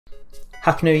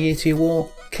Happy New Year to you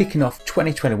all, kicking off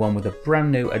 2021 with a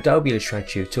brand new Adobe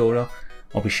Illustrator tutorial.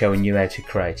 I'll be showing you how to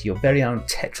create your very own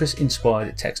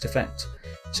Tetris-inspired text effect.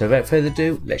 So without further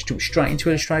ado, let's jump straight into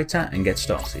Illustrator and get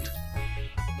started.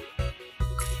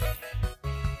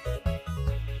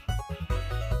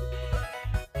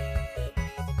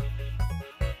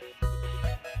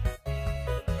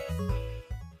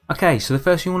 Okay, so the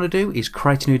first thing you want to do is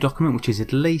create a new document which is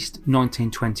at least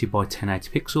 1920 by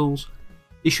 1080 pixels.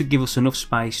 This should give us enough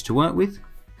space to work with,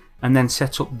 and then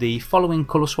set up the following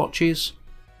colour swatches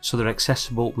so they're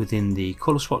accessible within the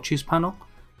colour swatches panel,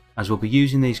 as we'll be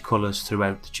using these colours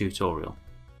throughout the tutorial.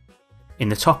 In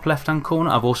the top left hand corner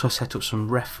I've also set up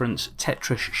some reference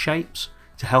Tetris shapes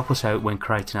to help us out when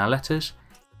creating our letters.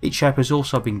 Each shape has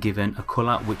also been given a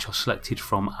colour which I selected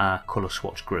from our colour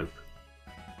swatch group.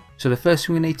 So the first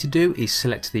thing we need to do is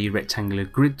select the rectangular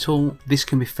grid tool. This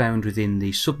can be found within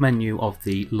the submenu of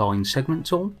the line segment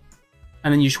tool,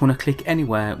 and then you just want to click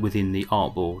anywhere within the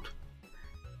artboard.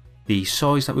 The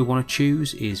size that we want to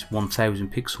choose is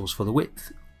 1000 pixels for the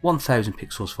width, 1000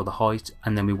 pixels for the height,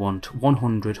 and then we want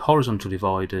 100 horizontal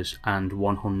dividers and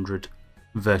 100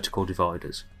 vertical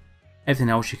dividers. Everything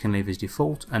else you can leave as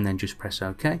default and then just press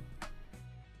OK.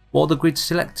 While the grid's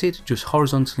selected, just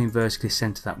horizontally and vertically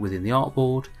centre that within the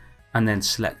artboard, and then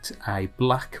select a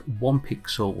black 1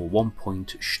 pixel or 1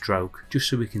 point stroke just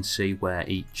so we can see where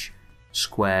each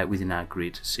square within our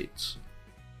grid sits.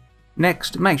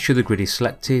 Next, make sure the grid is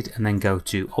selected and then go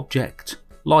to Object,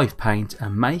 Live Paint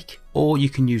and Make, or you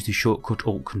can use the shortcut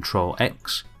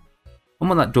Alt-Control-X. And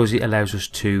what that does, it allows us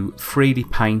to freely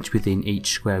paint within each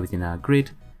square within our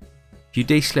grid. If you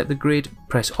deselect the grid,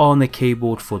 press R on the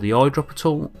keyboard for the eyedropper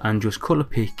tool and just colour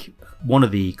pick one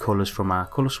of the colours from our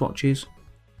colour swatches,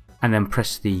 and then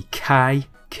press the K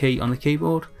key on the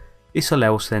keyboard. This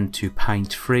allows us then to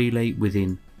paint freely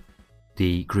within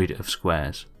the grid of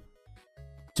squares.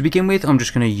 To begin with, I'm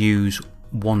just going to use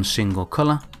one single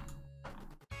colour,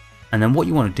 and then what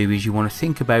you want to do is you want to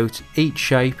think about each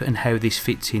shape and how this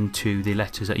fits into the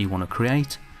letters that you want to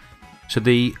create. So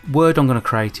the word I'm going to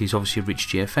create is obviously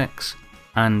RichGfx,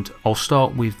 and I'll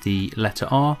start with the letter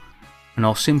R, and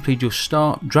I'll simply just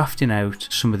start drafting out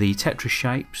some of the Tetris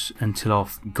shapes until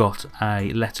I've got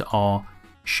a letter R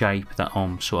shape that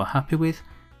I'm sort of happy with.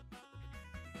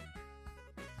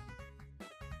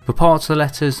 For parts of the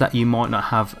letters that you might not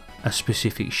have a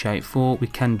specific shape for, we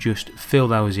can just fill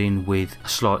those in with a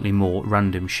slightly more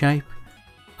random shape,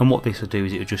 and what this will do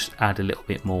is it will just add a little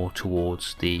bit more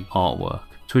towards the artwork.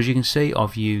 So as you can see,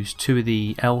 I've used two of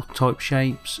the L type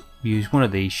shapes, used one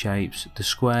of these shapes, the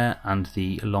square and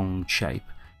the long shape,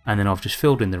 and then I've just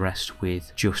filled in the rest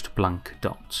with just blank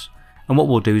dots. And what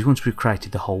we'll do is once we've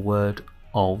created the whole word,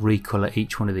 I'll recolour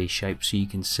each one of these shapes so you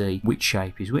can see which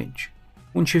shape is which.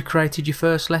 Once you've created your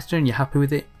first letter and you're happy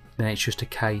with it, then it's just a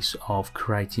case of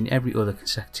creating every other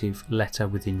consecutive letter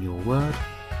within your word.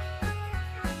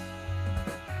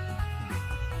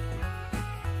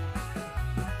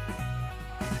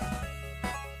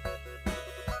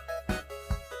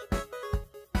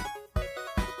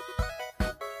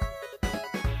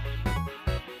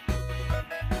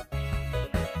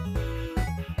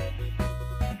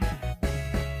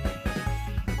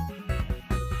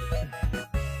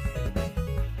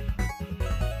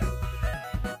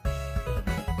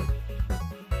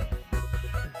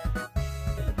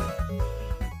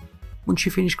 Once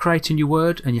you finish creating your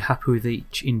word and you're happy with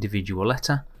each individual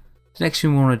letter, the next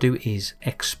thing we want to do is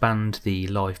expand the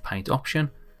live paint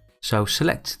option. So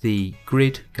select the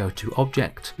grid, go to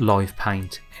Object, Live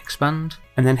Paint, Expand,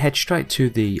 and then head straight to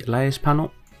the Layers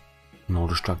panel, and I'll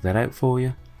just drag that out for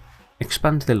you.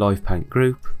 Expand the live paint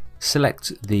group,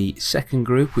 select the second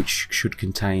group which should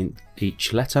contain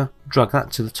each letter, drag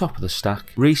that to the top of the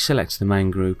stack, reselect the main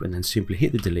group, and then simply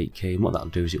hit the delete key, and what that'll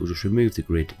do is it will just remove the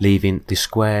grid, leaving the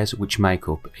squares which make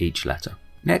up each letter.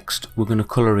 Next, we're going to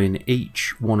colour in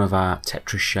each one of our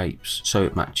Tetris shapes so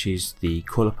it matches the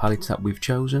colour palette that we've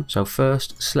chosen. So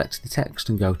first, select the text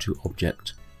and go to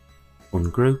Object,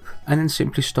 Ungroup, and then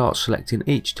simply start selecting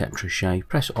each Tetris shape,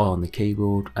 press R on the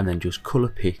keyboard, and then just colour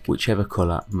pick whichever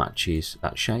colour matches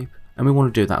that shape. And we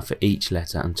want to do that for each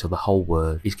letter until the whole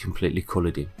word is completely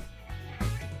coloured in.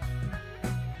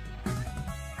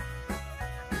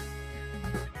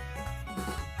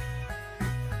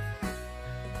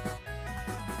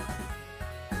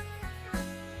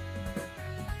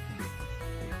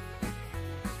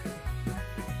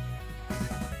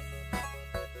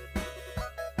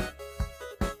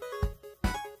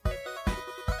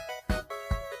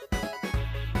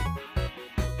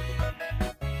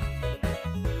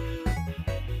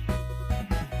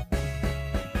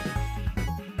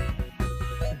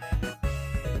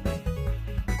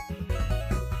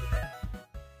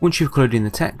 Once you've coloured in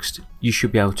the text, you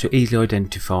should be able to easily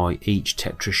identify each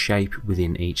Tetris shape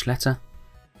within each letter.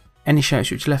 Any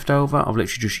shapes which are left over, I've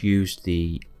literally just used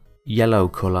the yellow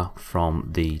colour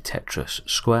from the Tetris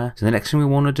square. So the next thing we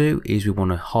want to do is we want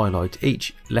to highlight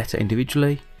each letter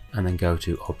individually and then go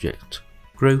to Object,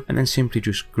 Group, and then simply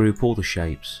just group all the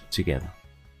shapes together.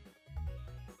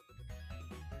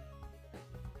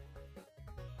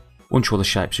 Once all the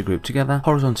shapes are grouped together,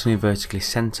 horizontally and vertically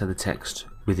centre the text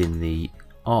within the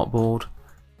artboard,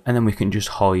 and then we can just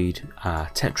hide our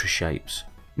Tetris shapes.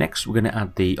 Next, we're going to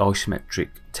add the isometric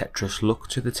Tetris look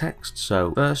to the text.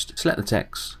 So first, select the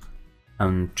text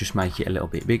and just make it a little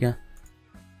bit bigger.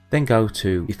 Then go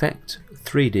to Effect,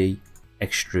 3D,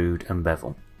 Extrude and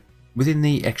Bevel. Within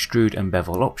the Extrude and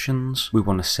Bevel options, we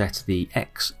want to set the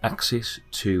X axis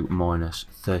to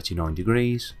 -39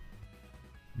 degrees,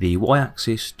 the Y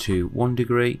axis to 1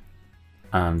 degree,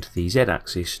 and the Z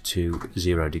axis to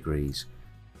 0 degrees.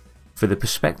 For the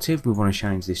perspective, we want to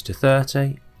change this to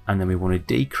 30, and then we want to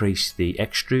decrease the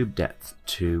extrude depth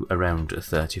to around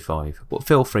 35, but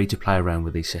feel free to play around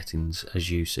with these settings as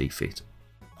you see fit.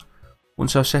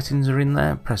 Once those settings are in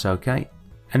there, press OK,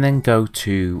 and then go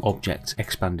to Object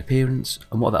Expand Appearance,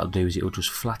 and what that'll do is it'll just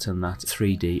flatten that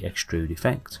 3D extrude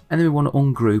effect. And then we want to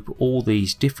ungroup all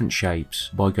these different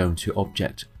shapes by going to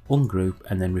Object, Ungroup,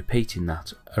 and then repeating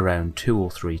that around 2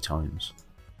 or 3 times.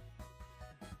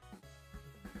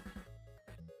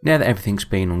 Now that everything's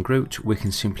been ungrouped, we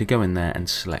can simply go in there and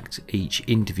select each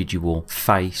individual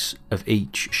face of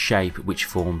each shape which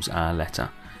forms our letter.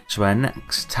 So our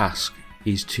next task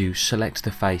is to select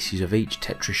the faces of each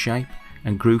Tetris shape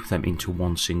and group them into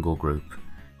one single group.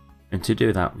 And to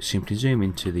do that, we simply zoom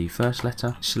into the first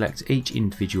letter, select each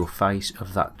individual face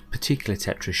of that particular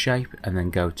Tetris shape, and then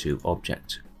go to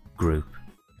Object, Group.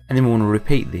 And then we want to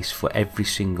repeat this for every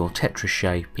single Tetris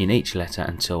shape in each letter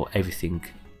until everything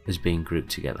has been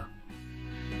grouped together.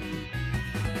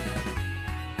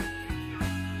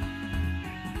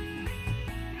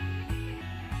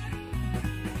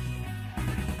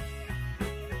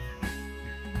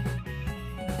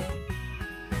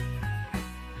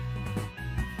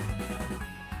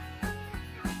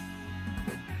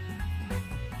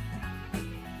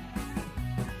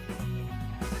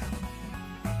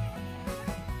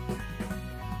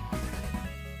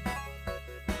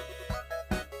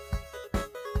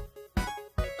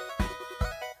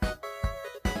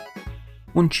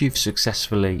 Once you've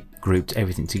successfully grouped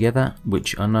everything together,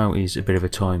 which I know is a bit of a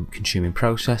time consuming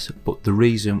process, but the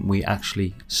reason we're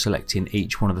actually selecting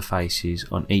each one of the faces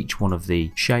on each one of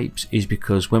the shapes is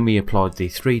because when we applied the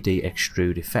 3D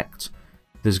extrude effect,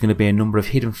 there's going to be a number of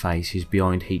hidden faces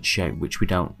behind each shape which we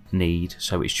don't need,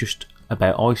 so it's just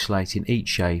about isolating each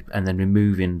shape and then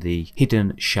removing the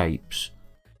hidden shapes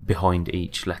behind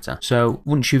each letter. So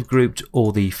once you've grouped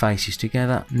all the faces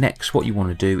together, next what you want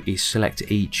to do is select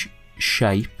each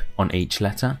shape on each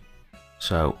letter,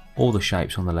 so all the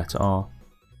shapes on the letter R,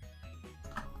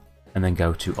 and then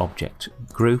go to Object,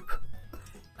 Group,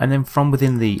 and then from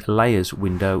within the Layers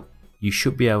window you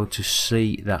should be able to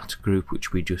see that group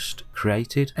which we just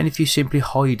created, and if you simply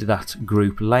hide that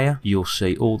group layer you'll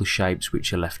see all the shapes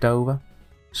which are left over.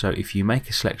 So if you make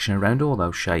a selection around all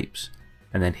those shapes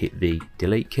and then hit the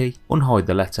delete key, unhide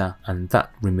the letter, and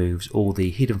that removes all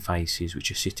the hidden faces which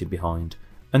are sitting behind.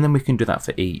 And then we can do that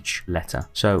for each letter.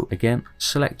 So again,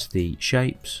 select the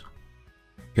shapes,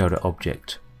 go to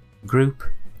Object, Group,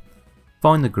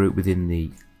 find the group within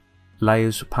the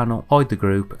Layers panel, hide the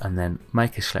group, and then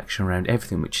make a selection around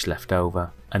everything which is left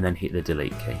over, and then hit the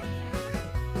delete key.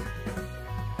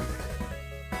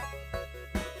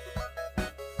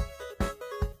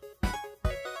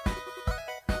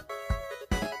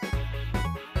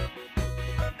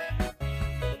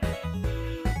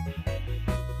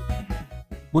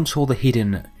 Once all the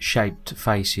hidden shaped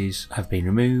faces have been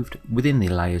removed, within the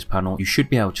Layers panel you should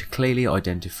be able to clearly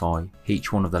identify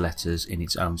each one of the letters in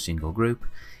its own single group.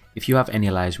 If you have any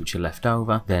layers which are left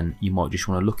over, then you might just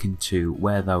want to look into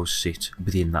where those sit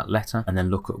within that letter and then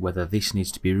look at whether this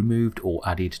needs to be removed or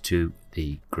added to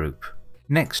the group.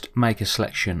 Next, make a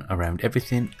selection around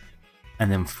everything,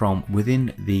 and then from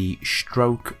within the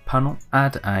stroke panel,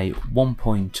 add a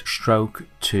 1-point stroke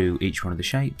to each one of the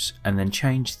shapes, and then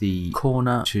change the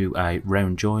corner to a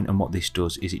round join, and what this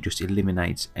does is it just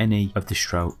eliminates any of the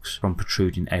strokes from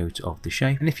protruding out of the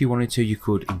shape. And if you wanted to, you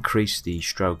could increase the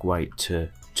stroke weight to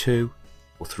 2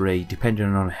 or 3, depending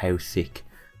on how thick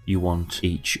you want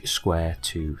each square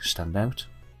to stand out.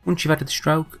 Once you've added the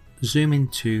stroke, zoom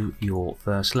into your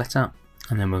first letter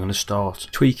and then we're going to start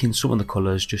tweaking some of the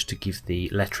colours just to give the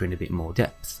lettering a bit more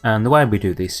depth. And the way we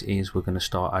do this is we're going to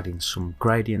start adding some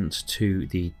gradients to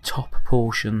the top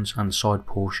portions and side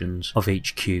portions of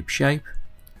each cube shape.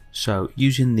 So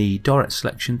using the direct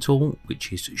selection tool,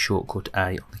 which is shortcut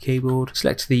A on the keyboard,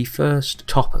 select the first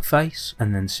top face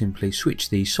and then simply switch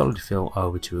the solid fill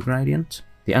over to a gradient.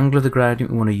 The angle of the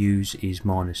gradient we want to use is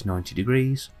 -90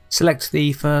 degrees. Select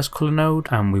the first colour node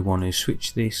and we want to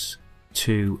switch this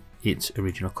to its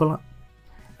original colour.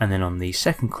 And then on the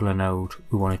second colour node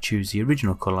we want to choose the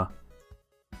original colour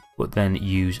but then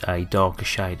use a darker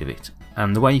shade of it.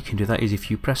 And the way you can do that is if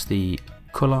you press the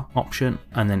colour option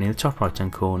and then in the top right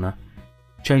hand corner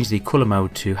change the colour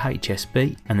mode to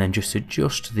HSB and then just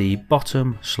adjust the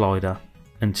bottom slider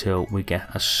until we get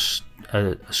a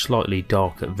slightly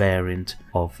darker variant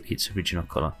of its original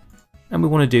colour. And we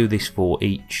want to do this for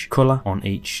each colour on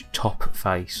each top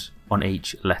face on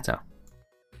each letter.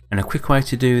 And a quick way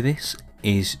to do this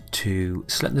is to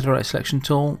select the direct selection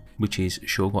tool, which is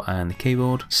shortcut A on the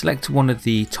keyboard, select one of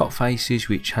the top faces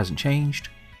which hasn't changed,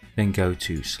 then go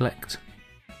to select,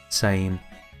 same,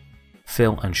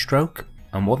 fill and stroke,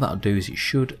 and what that'll do is it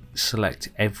should select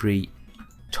every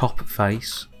top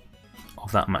face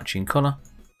of that matching colour,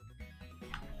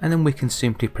 and then we can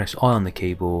simply press I on the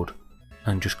keyboard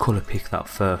and just colour pick that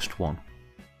first one.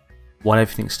 While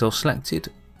everything's still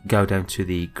selected, go down to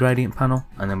the gradient panel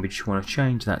and then we just want to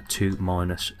change that to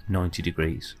 -90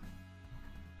 degrees.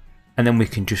 And then we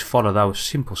can just follow those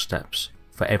simple steps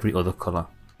for every other colour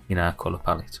in our colour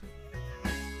palette.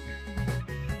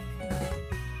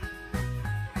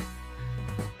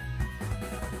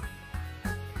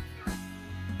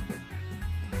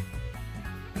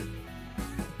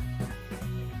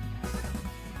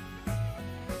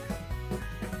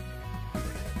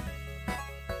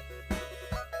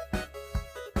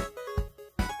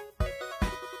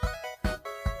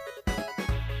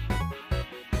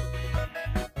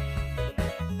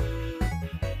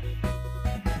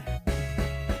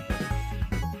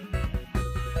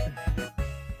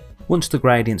 Once the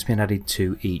gradient's been added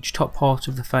to each top part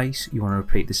of the face, you want to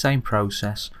repeat the same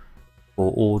process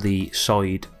for all the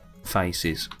side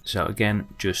faces. So again,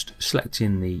 just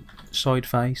selecting the side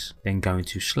face, then going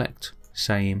to select,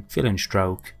 same, fill and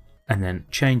stroke, and then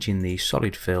changing the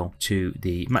solid fill to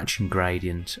the matching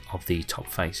gradient of the top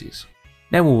faces.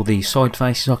 Now all the side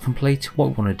faces are complete,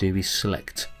 what we want to do is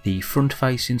select the front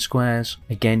face in squares,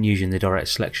 again using the direct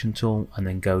selection tool, and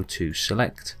then go to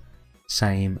select,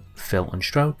 same, fill and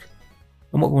stroke.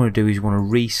 And what we want to do is we want to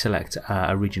reselect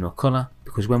our original colour,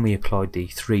 because when we applied the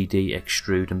 3D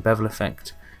extrude and bevel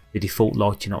effect, the default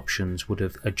lighting options would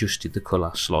have adjusted the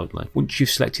colour slightly. Once you've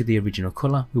selected the original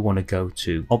colour, we want to go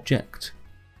to Object,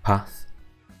 Path,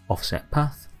 Offset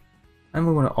Path, and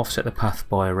we want to offset the path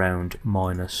by around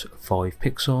 -5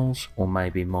 pixels or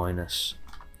maybe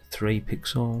 -3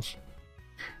 pixels,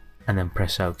 and then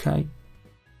press OK.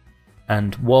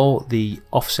 And while the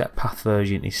offset path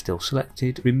version is still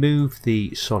selected, remove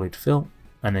the solid fill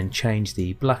and then change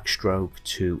the black stroke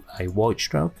to a white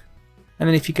stroke. And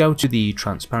then if you go to the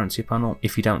transparency panel,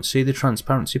 if you don't see the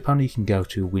transparency panel, you can go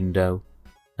to Window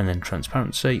and then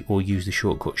Transparency, or use the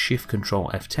shortcut Shift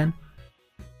Control F10.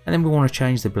 And then we want to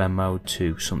change the blend mode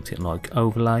to something like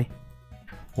Overlay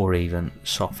or even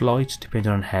Soft Light,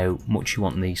 depending on how much you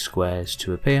want these squares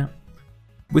to appear.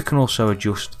 We can also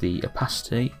adjust the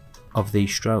opacity of the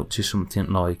stroke to something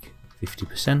like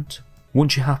 50%.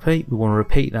 Once you're happy, we want to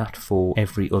repeat that for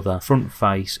every other front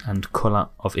face and colour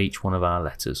of each one of our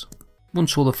letters.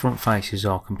 Once all the front faces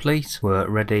are complete, we're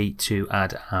ready to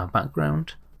add our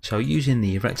background. So using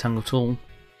the rectangle tool,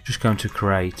 just going to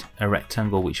create a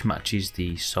rectangle which matches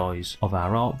the size of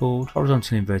our artboard.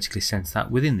 Horizontally and vertically centre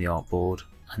that within the artboard,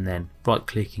 and then right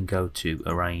click and go to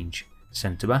Arrange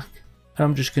Centre Back. And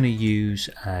I'm just going to use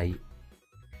a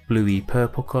bluey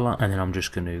purple colour, and then I'm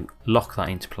just going to lock that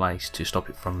into place to stop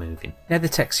it from moving. Now the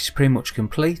text is pretty much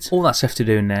complete. All that's left to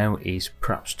do now is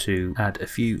perhaps to add a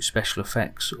few special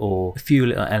effects or a few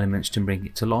little elements to bring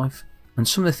it to life. And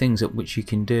some of the things that which you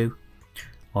can do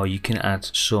are you can add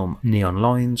some neon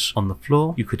lines on the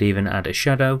floor, you could even add a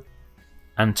shadow,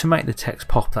 and to make the text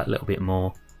pop that little bit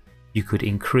more, you could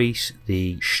increase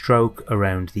the stroke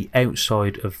around the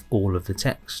outside of all of the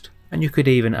text. And you could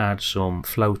even add some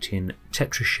floating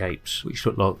Tetris shapes which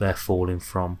look like they're falling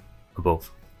from above.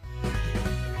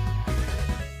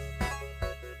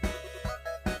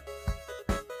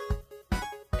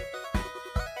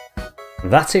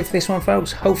 That's it for this one,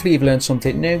 folks. Hopefully you've learned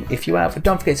something new. If you have,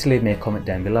 don't forget to leave me a comment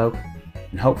down below,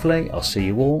 and hopefully I'll see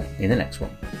you all in the next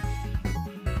one.